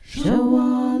Yeah.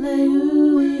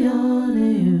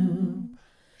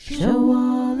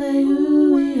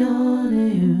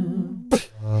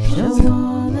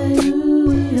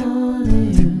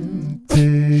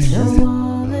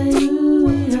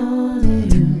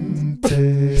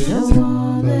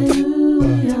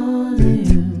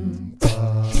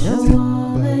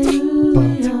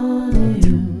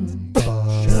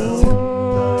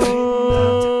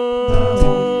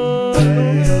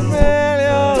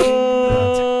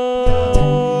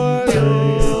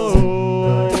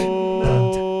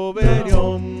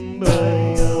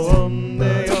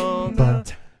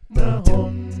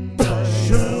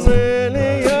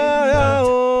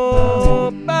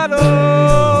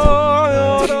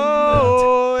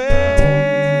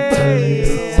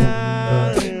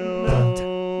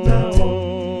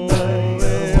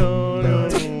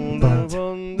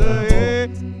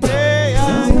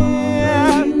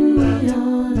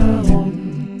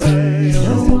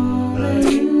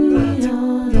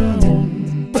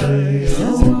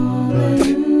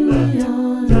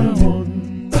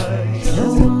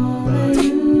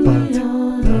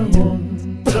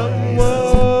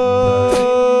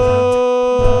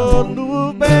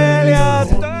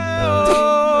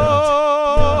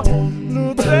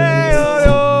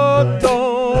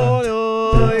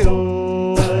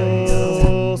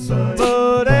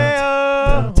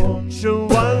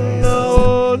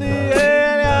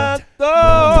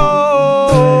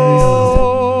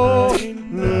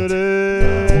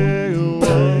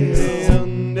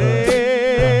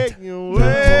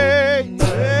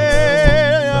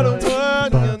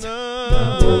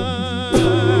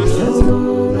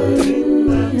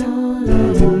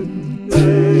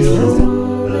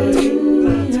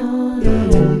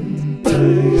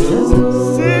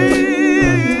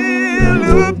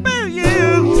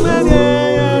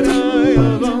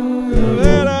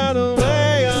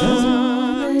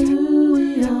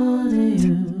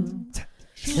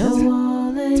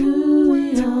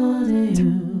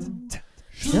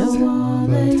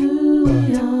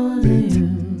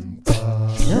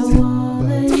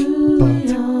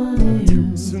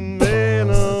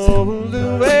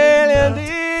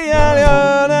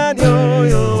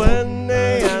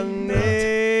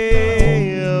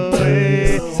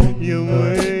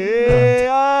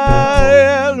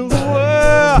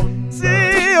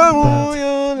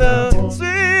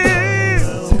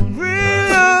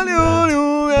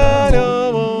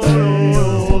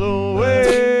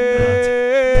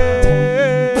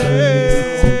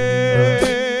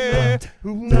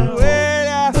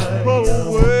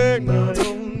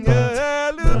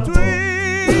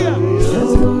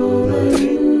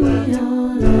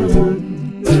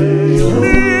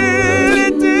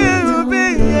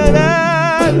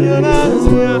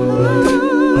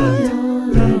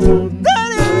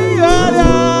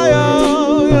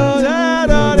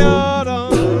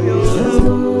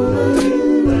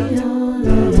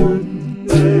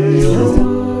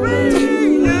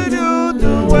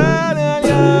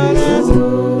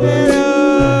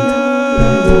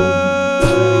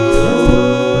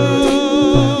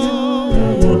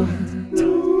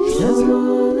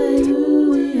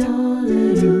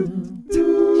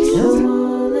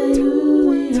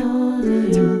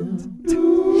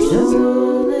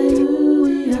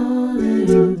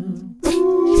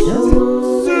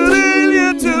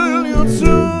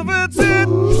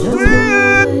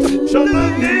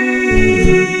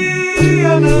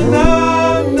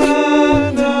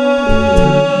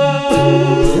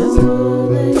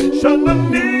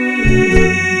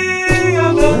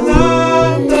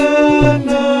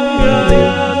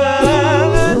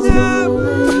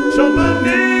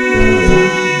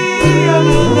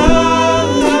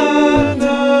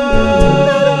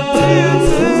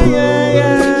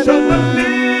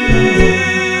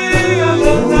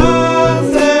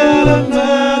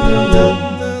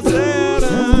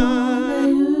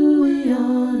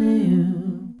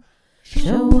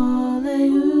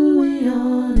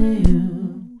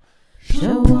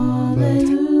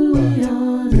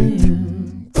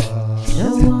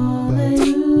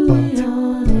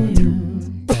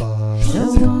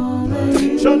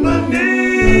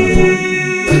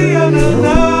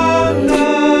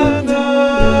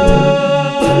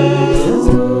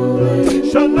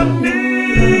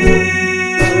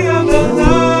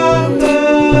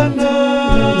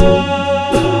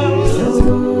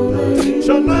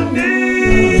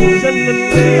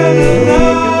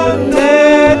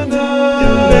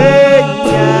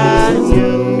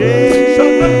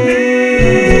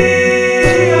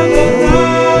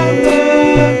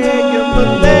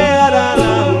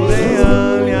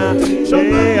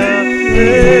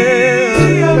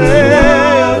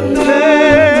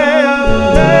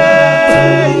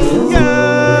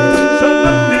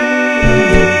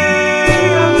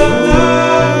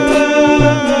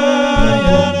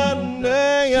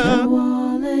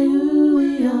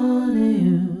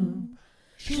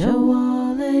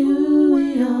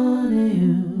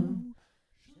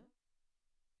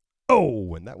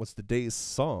 Oh, and that was today's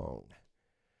song.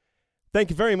 Thank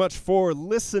you very much for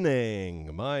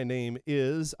listening. My name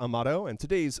is Amato, and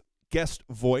today's guest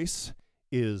voice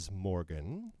is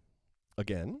Morgan,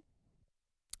 again.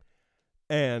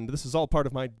 And this is all part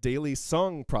of my daily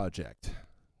song project,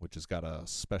 which has got a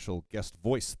special guest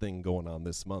voice thing going on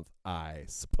this month, I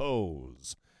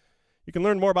suppose. You can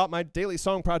learn more about my daily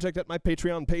song project at my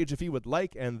Patreon page if you would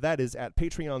like, and that is at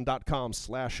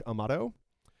patreon.com/Amato.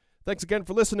 Thanks again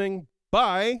for listening.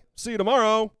 Bye. See you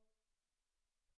tomorrow.